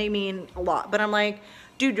and they mean a lot. But I'm like,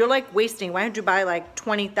 dude, you're like wasting. Why don't you buy like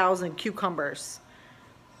 20,000 cucumbers?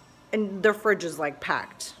 And their fridge is like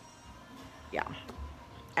packed. Yeah.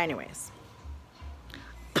 Anyways.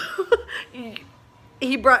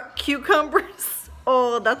 He brought cucumbers.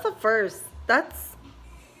 Oh, that's a first. That's,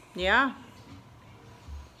 yeah.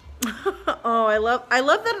 Oh, I love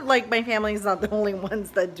that like my family's not the only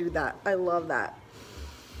ones that do that. I love that.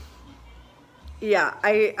 Yeah,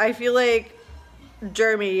 I feel like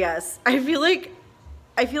Jeremy, yes. I feel like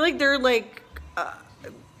they're like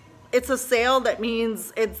it's a sale that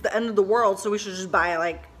means it's the end of the world, so we should just buy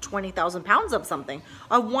like 20,000 pounds of something.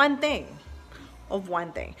 Of one thing.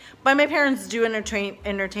 But my parents do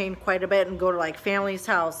entertain quite a bit and go to like family's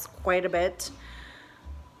house quite a bit.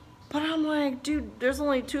 But I'm like, dude, there's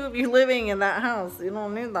only 2 of you living in that house. You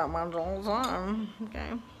don't need that much all the time.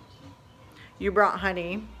 Okay. You brought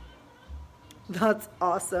honey. That's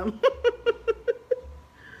awesome.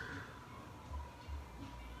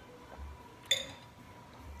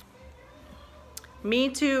 Me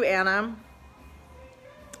too, Anna.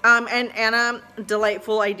 And Anna,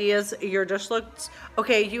 delightful ideas. Your dish looked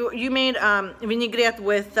okay. You made vinaigrette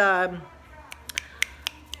with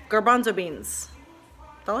garbanzo beans.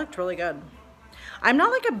 That looked really good. I'm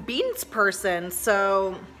not like a beans person,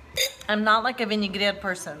 so I'm not like a vinaigrette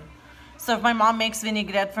person. So if my mom makes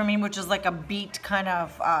vinaigrette for me, which is like a beet kind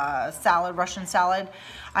of salad, Russian salad,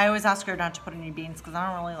 I always ask her not to put any beans because I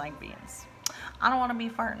don't really like beans. I don't want to be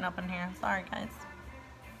farting up in here. Sorry, guys.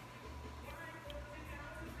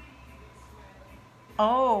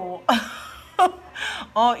 Oh,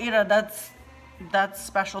 oh, Ida, that's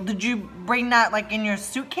special. Did you bring that like in your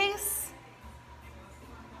suitcase?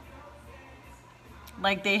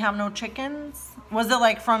 Like they have no chickens? Was it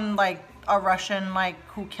like from like a Russian like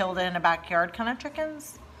who killed it in a backyard kind of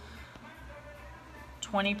chickens?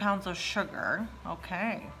 20 pounds of sugar.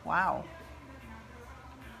 Okay, wow.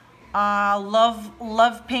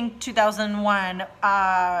 Love Pink 2001.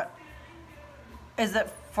 Is it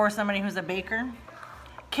for somebody who's a baker?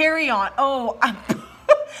 Carry-on. Oh,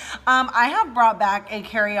 I have brought back a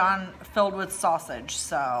carry-on filled with sausage,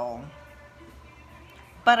 so.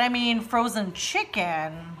 But I mean, frozen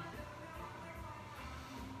chicken.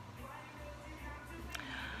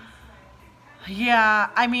 Yeah,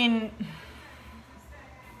 I mean,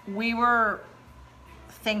 we were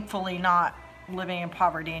thankfully not living in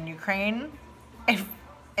poverty in Ukraine.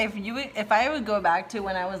 If I would go back to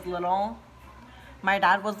when I was little, my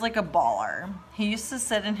dad was like a baller. He used to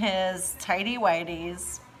sit in his tidy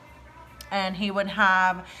whities and he would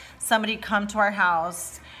have somebody come to our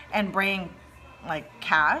house and bring like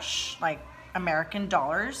cash, like American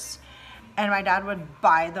dollars. And my dad would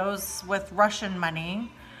buy those with Russian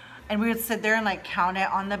money. And we would sit there and like count it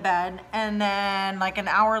on the bed. And then like an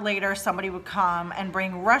hour later, somebody would come and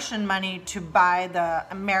bring Russian money to buy the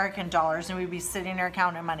American dollars. And we'd be sitting there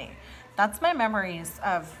counting money. That's my memories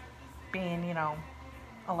of being, you know,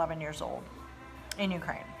 11 years old in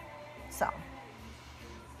Ukraine. So,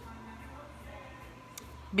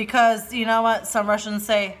 because you know what? Some Russians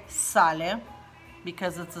say sale,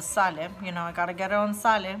 because it's a sale. You know, I gotta get it on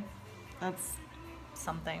sale. That's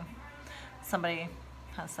something somebody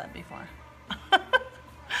has said before.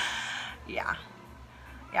 Yeah.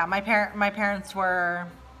 Yeah, my parents were,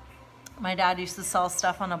 my dad used to sell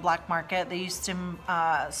stuff on the black market. They used to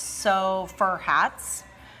sew fur hats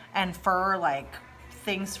and fur like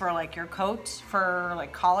things for like your coat, for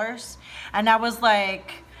like collars. And that was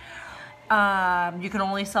like, you can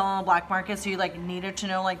only sell on the black market, so you like needed to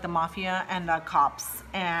know like the mafia and the cops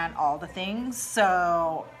and all the things.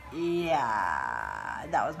 So yeah,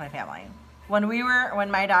 that was my family. When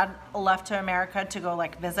my dad left to America to go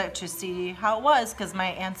like visit to see how it was, because my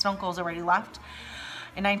aunts and uncles already left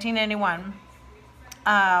in 1991,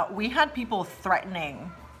 we had people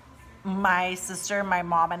threatening my sister, my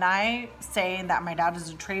mom, and I, saying that my dad is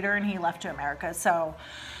a traitor and he left to America. So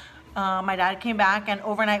my dad came back, and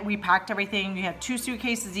overnight we packed everything. We had 2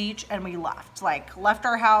 suitcases each, and we left. Like, left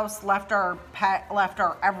our house, left our pet, left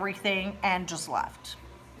our everything, and just left.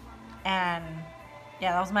 And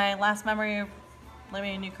yeah, that was my last memory of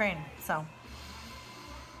living in Ukraine. So,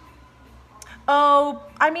 oh,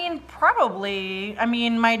 I mean, probably. I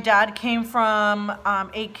mean, my dad came from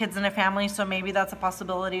 8 kids in a family, so maybe that's a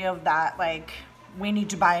possibility of that. Like, we need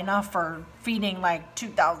to buy enough for feeding like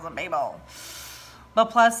 2,000 people. But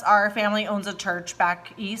plus, our family owns a church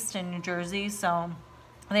back east in New Jersey, so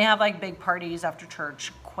they have like big parties after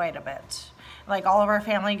church quite a bit. Like, all of our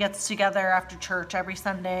family gets together after church every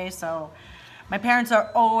Sunday, so my parents are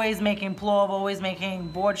always making plov, always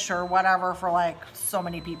making borsch or whatever for like so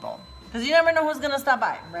many people. Because you never know who's gonna stop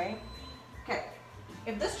by, right? Okay,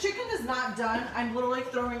 if this chicken is not done, I'm literally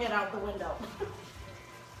throwing it out the window.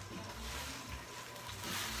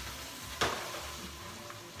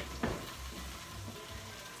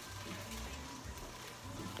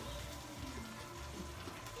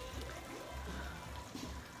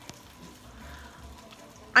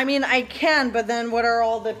 I mean, I can, but then what are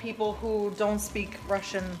all the people who don't speak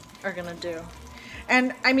Russian are gonna do?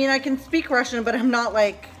 And I mean, I can speak Russian, but I'm not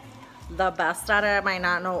like the best at it. I might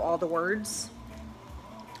not know all the words.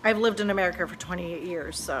 I've lived in America for 28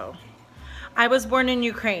 years, so. I was born in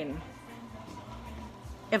Ukraine.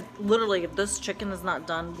 If this chicken is not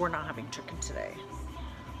done, we're not having chicken today.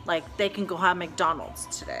 Like, they can go have McDonald's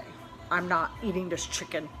today. I'm not eating this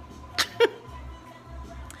chicken.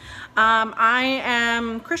 I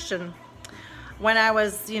am Christian. When I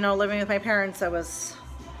was, you know, living with my parents, I was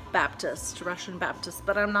Baptist, Russian Baptist,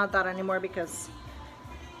 but I'm not that anymore because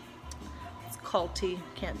it's culty.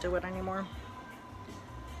 Can't do it anymore.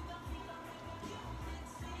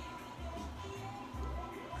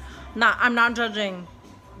 I'm not judging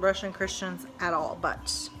Russian Christians at all,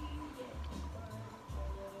 but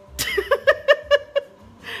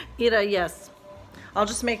Ida, yes. I'll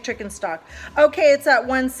just make chicken stock. Okay, it's at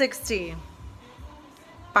 160.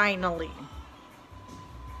 Finally.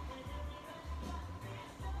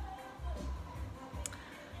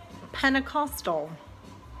 Pentecostal.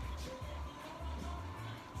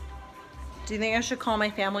 Do you think I should call my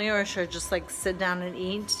family, or should I just like sit down and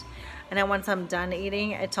eat? And then once I'm done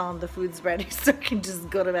eating, I tell them the food's ready so I can just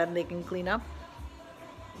go to bed and they can clean up?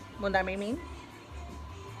 Wouldn't that be mean?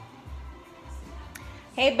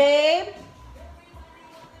 Hey, babe.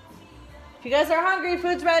 If you guys are hungry,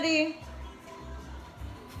 food's ready.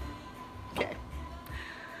 Okay.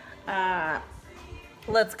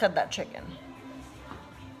 Let's cut that chicken.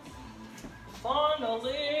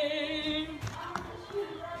 Finally.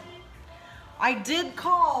 I did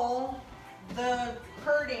call the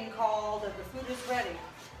herding call that the food is ready.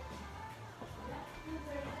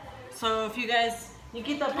 So if you guys,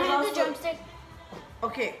 Nikita, Can I have the drumstick?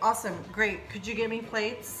 Okay, awesome, great. Could you get me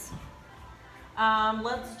plates?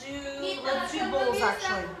 Let's do bowls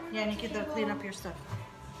actually. Yeah, Nikita, clean up your stuff.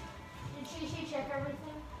 Did she check everything?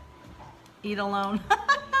 Eat alone.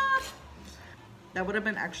 That would have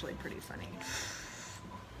been actually pretty funny.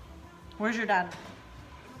 Where's your dad?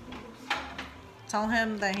 Tell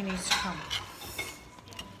him that he needs to come.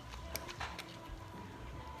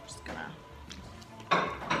 Just gonna.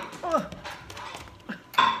 Ugh.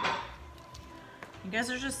 You guys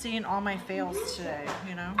are just seeing all my fails today,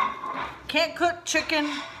 you know? Can't cook chicken,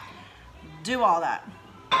 do all that.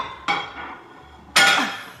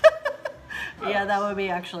 Yeah, that would be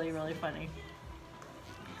actually really funny.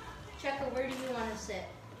 Checker, where do you want to sit?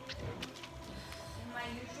 In my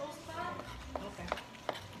usual spot. Okay.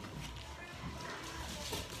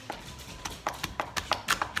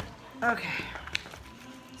 Okay.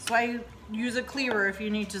 So I use a cleaver if you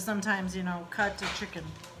need to sometimes, you know, cut a chicken.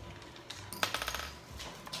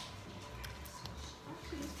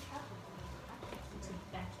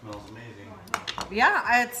 Smells amazing.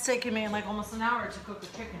 Yeah, it's taken me like almost an hour to cook the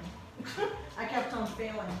chicken. I kept on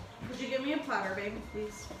failing. Could you give me a platter, baby,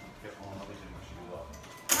 please?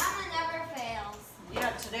 Mama never fails. Yeah,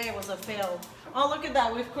 today was a fail. Oh, look at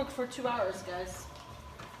that. We've cooked for 2 hours, guys.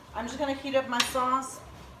 I'm just going to heat up my sauce.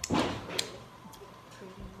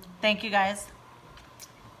 Thank you, guys.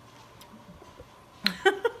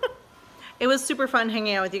 It was super fun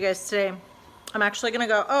hanging out with you guys today. I'm actually going to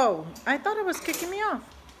go, oh, I thought it was kicking me off.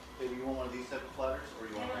 Baby, you want one of these type of platters, or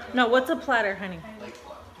you want like No, what's a platter, honey? like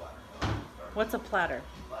platter? What's a platter?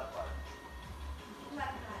 Flat platter.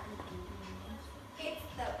 It's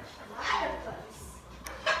the platypus.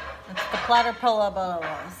 It's the platter pillows.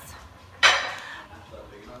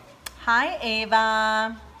 Hi,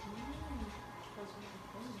 Ava.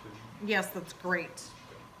 Yes, that's great.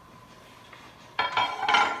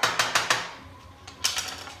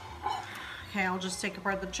 Okay, I'll just take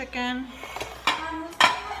apart the chicken. Who's playing with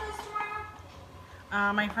us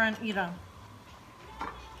tomorrow? My friend Ida.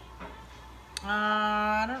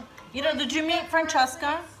 I don't. Ida, did you meet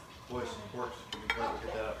Francesca? Boys, forks. Can you go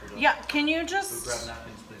get that up here? Yeah. Can you Go just? grab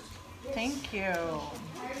napkins, please. Thank you. I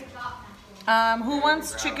already got them. Who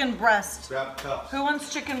wants chicken breast? Grab cups. Who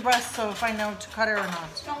wants chicken breast? So if I know to cut it or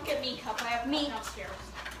not. Don't get me cup. I have Me. one upstairs.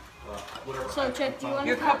 Whatever. So, Chip, do you want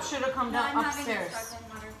Your to cup should have come No, down I'm having upstairs. a sparkling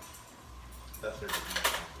water. That's there.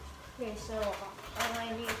 Okay, so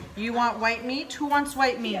I need You want white meat? Who wants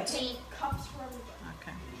white meat? Paint cups for everybody.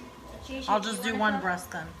 Okay. Chichi, I'll do just you do want a one cup?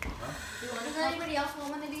 breast then. Does anybody else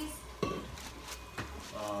want one of these? No,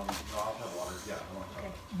 I'll have water. Yeah, I want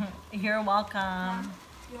cups. You're welcome.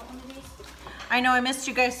 You want one of these? I know I missed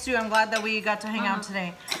you guys too. I'm glad that we got to hang out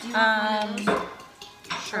today. Do you want one of those?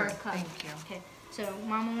 Sure. Or a cup? Thank you. Okay, so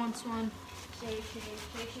Mama wants one.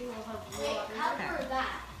 Chichi will have one. Okay. that.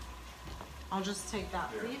 I'll just take that,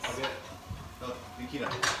 Here, please. I'll get. No, Nikita.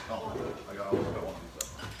 Oh, I almost got one of these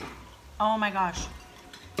up. Oh my gosh.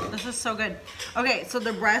 This is so good. Okay, so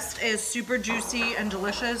the breast is super juicy and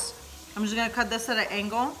delicious. I'm just gonna cut this at an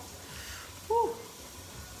angle. Whew.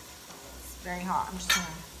 It's very hot. I'm just gonna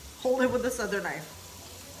hold it with this other knife.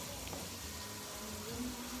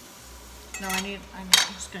 No, I'm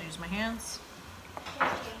just gonna use my hands. Wait,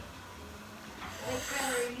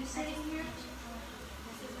 Trevor, are you sitting here?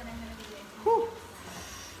 This is what I'm gonna be doing. Whew.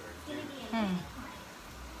 It's gonna be in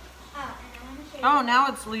Oh, and I wanna show you. Oh, now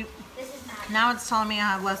it's This is not. now it's telling me I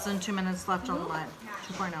have less than 2 minutes left on the live.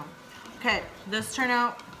 2.0. Okay, this turned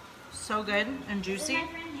out so good and This is juicy. my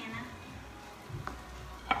friend Hannah.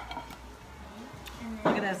 And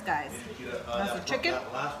then Look at this, guys. Nikita, That's that the chicken?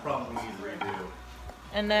 That last problem we need to redo.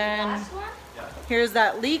 And then last one. here's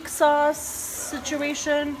that leek sauce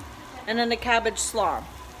situation, and then the cabbage slaw.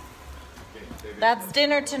 Okay, baby. That's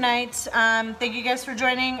dinner tonight. Thank you guys for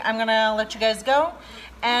joining. I'm gonna let you guys go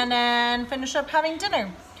and then finish up having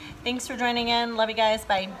dinner. Thanks for joining in. Love you guys.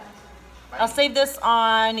 Bye. I'll save this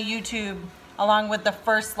on YouTube along with the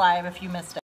first live if you missed it.